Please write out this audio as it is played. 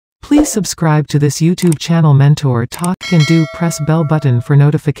Please subscribe to this YouTube channel. Mentor Talk and do press bell button for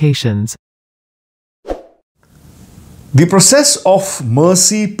notifications. The process of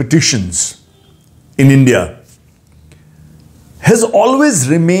mercy petitions in India has always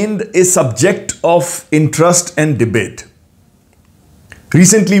remained a subject of interest and debate.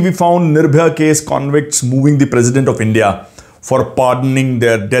 Recently, we found Nirbhaya case convicts moving the President of India for pardoning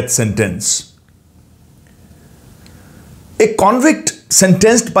their death sentence. A convict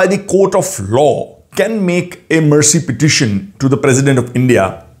sentenced by the court of law can make a mercy petition to the President of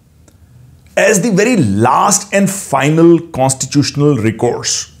India as the very last and final constitutional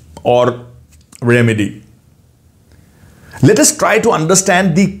recourse or remedy. Let us try to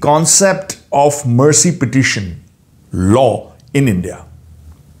understand the concept of mercy petition law in India.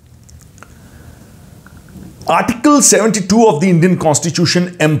 Article 72 of the Indian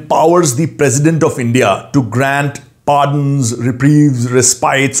Constitution empowers the President of India to grant pardons, reprieves,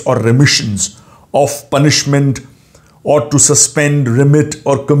 respites or remissions of punishment, or to suspend, remit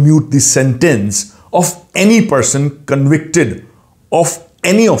or commute the sentence of any person convicted of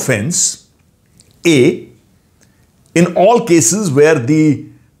any offence, A, in all cases where the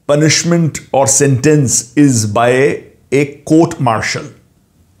punishment or sentence is by a court-martial.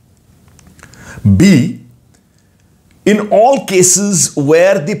 B, in all cases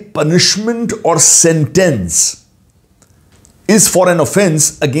where the punishment or sentence is for an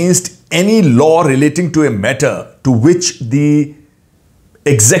offence against any law relating to a matter to which the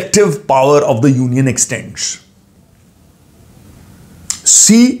executive power of the Union extends.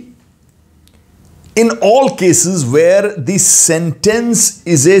 C, in all cases where the sentence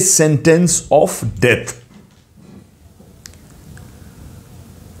is a sentence of death.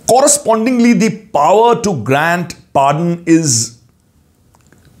 Correspondingly, the power to grant pardon is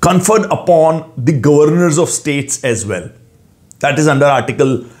conferred upon the governors of states as well. That is under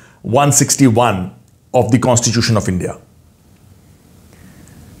Article 161 of the Constitution of India.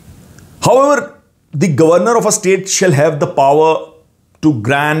 However, the governor of a state shall have the power to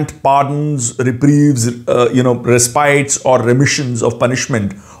grant pardons, reprieves, respites or remissions of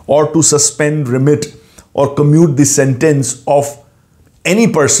punishment, or to suspend, remit or commute the sentence of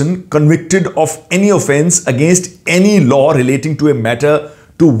any person convicted of any offence against any law relating to a matter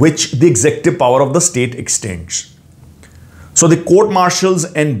to which the executive power of the state extends. So the court-martials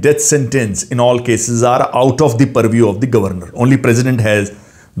and death sentence in all cases are out of the purview of the governor. Only President has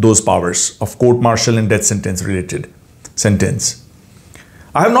those powers of court-martial and death sentence related sentence.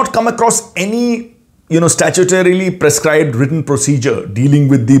 I have not come across any, statutorily prescribed written procedure dealing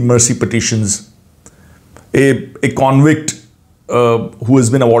with the mercy petitions. A convict who has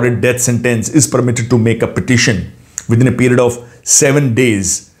been awarded death sentence is permitted to make a petition within a period of 7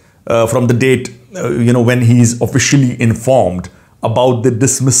 days from the date when he is officially informed about the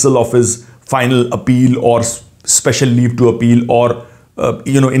dismissal of his final appeal or special leave to appeal, or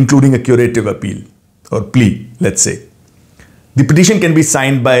including a curative appeal or plea, let's say. The petition can be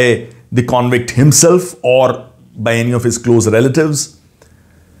signed by the convict himself or by any of his close relatives.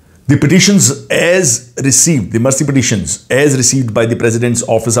 The petitions as received, the mercy petitions as received by the President's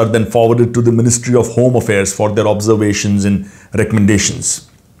office, are then forwarded to the Ministry of Home Affairs for their observations and recommendations,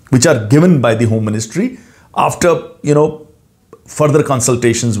 which are given by the Home Ministry after, further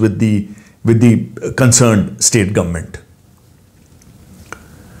consultations with the concerned state government.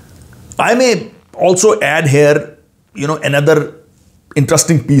 I may also add here, another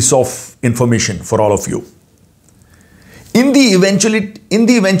interesting piece of information for all of you. In the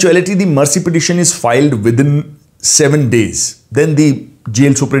eventuality the mercy petition is filed within 7 days, then the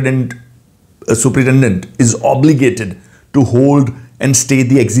jail superintendent is obligated to hold and stay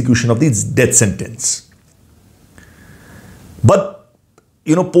the execution of the death sentence. But,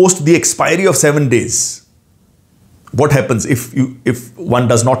 post the expiry of 7 days, what happens if one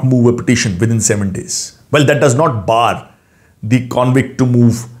does not move a petition within 7 days? Well, that does not bar the convict to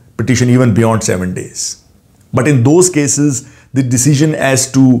move petition even beyond 7 days. But in those cases, the decision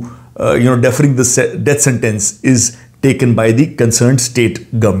as to, deferring the death sentence is taken by the concerned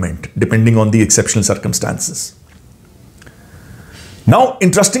state government, depending on the exceptional circumstances. Now,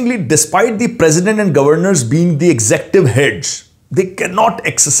 interestingly, despite the president and governors being the executive heads, they cannot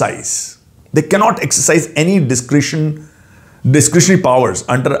exercise any discretionary powers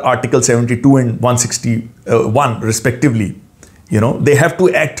under Article 72 and 161 respectively. They have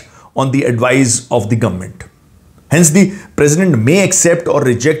to act on the advice of the government. Hence, the president may accept or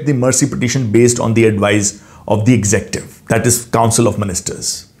reject the mercy petition based on the advice of the executive, that is, Council of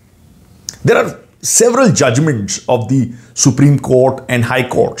Ministers. There are several judgments of the Supreme Court and High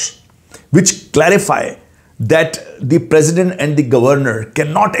Courts which clarify that the president and the governor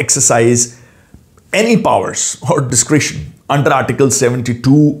cannot exercise any powers or discretion under Article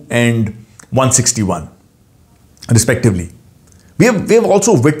 72 and 161, respectively. We have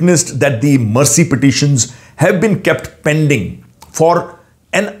also witnessed that the mercy petitions have been kept pending for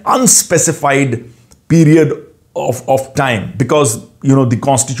an unspecified period of time because, the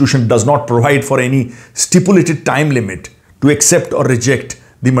Constitution does not provide for any stipulated time limit to accept or reject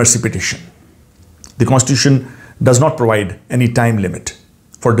the mercy petition. The Constitution does not provide any time limit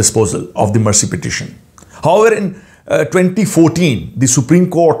for disposal of the mercy petition. However, in 2014, the Supreme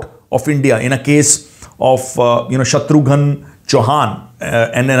Court of India, in a case of Shatrughan Chauhan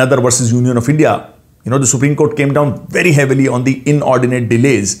and another versus Union of India, the Supreme Court came down very heavily on the inordinate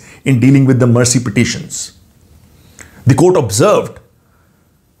delays in dealing with the mercy petitions. The court observed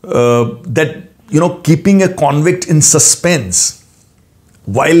that keeping a convict in suspense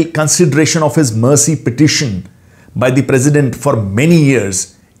while consideration of his mercy petition by the president for many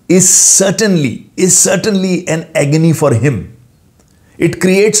years is certainly an agony for him. It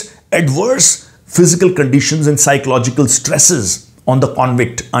creates adverse physical conditions and psychological stresses on the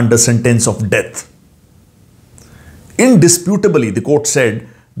convict under sentence of death. Indisputably, the court said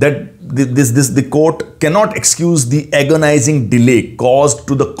that the court cannot excuse the agonizing delay caused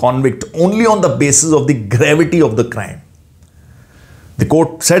to the convict only on the basis of the gravity of the crime. The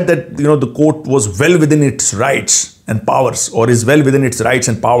court said that the court was well within its rights and powers, or is well within its rights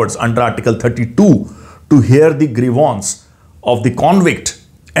and powers under Article 32 to hear the grievance of the convict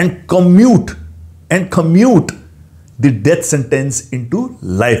and commute the death sentence into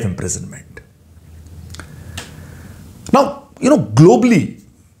life imprisonment. Now, globally,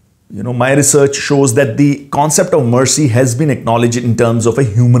 my research shows that the concept of mercy has been acknowledged in terms of a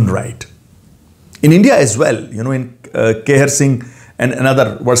human right. In India as well, in Keher Singh and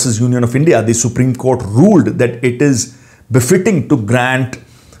another versus Union of India, the Supreme Court ruled that it is befitting to grant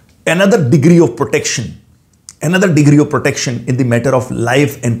another degree of protection in the matter of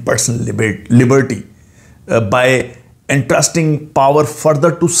life and personal liberty by entrusting power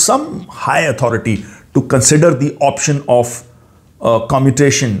further to some high authority to consider the option of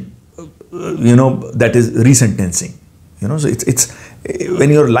commutation, that is resentencing. So it's when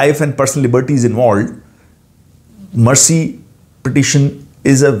your life and personal liberty is involved, mercy petition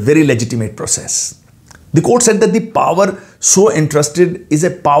is a very legitimate process. The court said that the power so entrusted is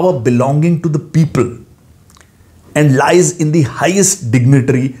a power belonging to the people and lies in the highest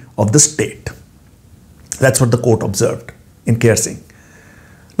dignitary of the state. That's what the court observed in Keher Singh.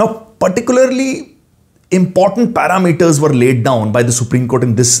 Now, particularly important parameters were laid down by the Supreme Court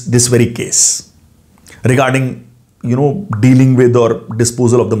in this very case regarding, dealing with or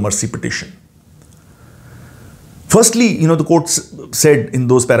disposal of the mercy petition. Firstly, the court said in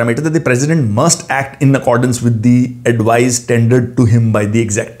those parameters that the president must act in accordance with the advice tendered to him by the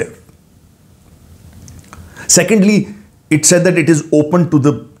executive. Secondly, it said that it is open to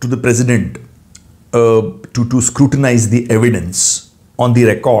the president to scrutinize the evidence on the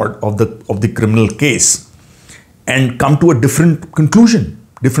record of the criminal case and come to a different conclusion,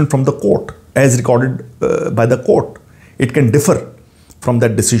 different from the court, as recorded by the court. It can differ from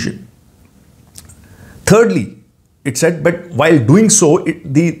that decision. Thirdly, it said, but while doing so,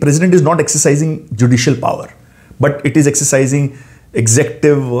 the president is not exercising judicial power, but it is exercising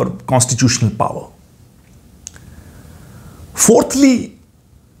executive or constitutional power. Fourthly,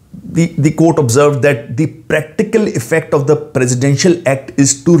 the court observed that the practical effect of the presidential act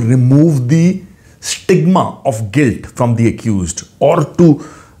is to remove the stigma of guilt from the accused or to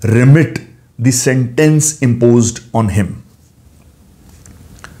remit the sentence imposed on him.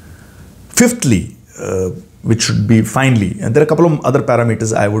 Fifthly, which should be finally, and there are a couple of other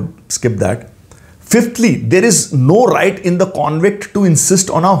parameters, I would skip that. Fifthly, there is no right in the convict to insist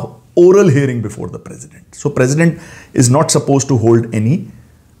on a oral hearing before the president. So president is not supposed to hold any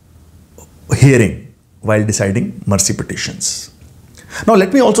hearing while deciding mercy petitions. Now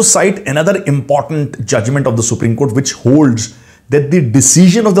let me also cite another important judgment of the Supreme Court which holds that the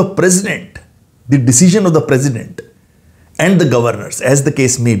decision of the president and the governors, as the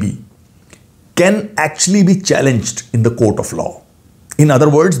case may be, can actually be challenged in the court of law. In other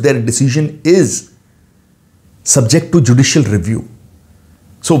words, their decision is subject to judicial review.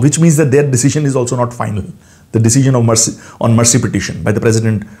 So which means that their decision is also not final. The decision of mercy petition by the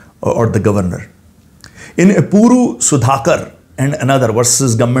president or the governor. In Epuru Sudhakar and another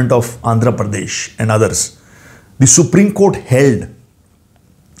versus government of Andhra Pradesh and others, the Supreme Court held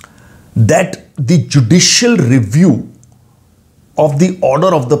that the judicial review of the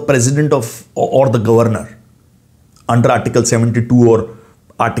order of the president or the governor under Article 72 or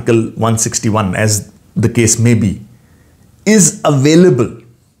Article 161, as the case may be, is available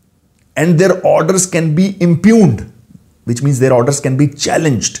and their orders can be impugned, which means their orders can be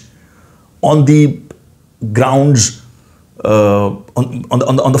challenged on the grounds, on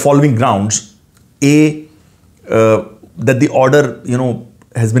the following grounds. A, that the order,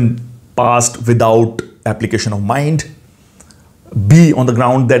 has been passed without application of mind. B, on the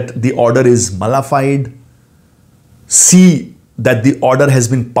ground that the order is nullified. C, that the order has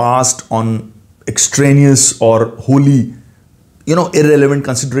been passed on extraneous or wholly, irrelevant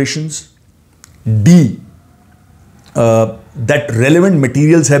considerations. D, that relevant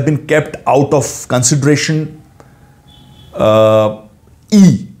materials have been kept out of consideration.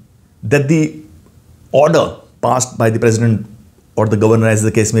 E, that the order passed by the president or the governor, as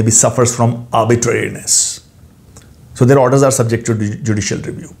the case may be, suffers from arbitrariness. So their orders are subject to judicial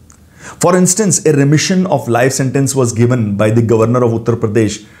review. For instance, a remission of life sentence was given by the governor of Uttar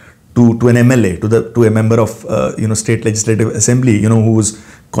Pradesh to an MLA, to a member of state legislative assembly, who was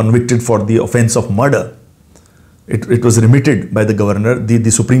convicted for the offence of murder. It was remitted by the governor.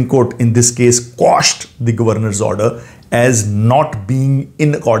 The Supreme Court in this case quashed the governor's order as not being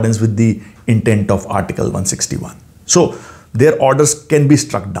in accordance with the intent of Article 161. So their orders can be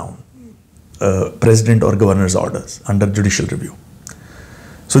struck down, president or governor's orders, under judicial review.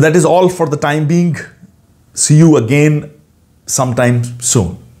 So that is all for the time being. See you again sometime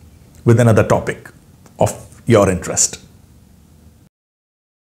soon with another topic of your interest.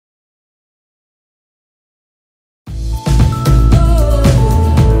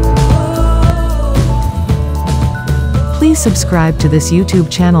 Please subscribe to this YouTube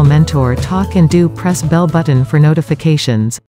channel Mentor Talk and do press bell button for notifications.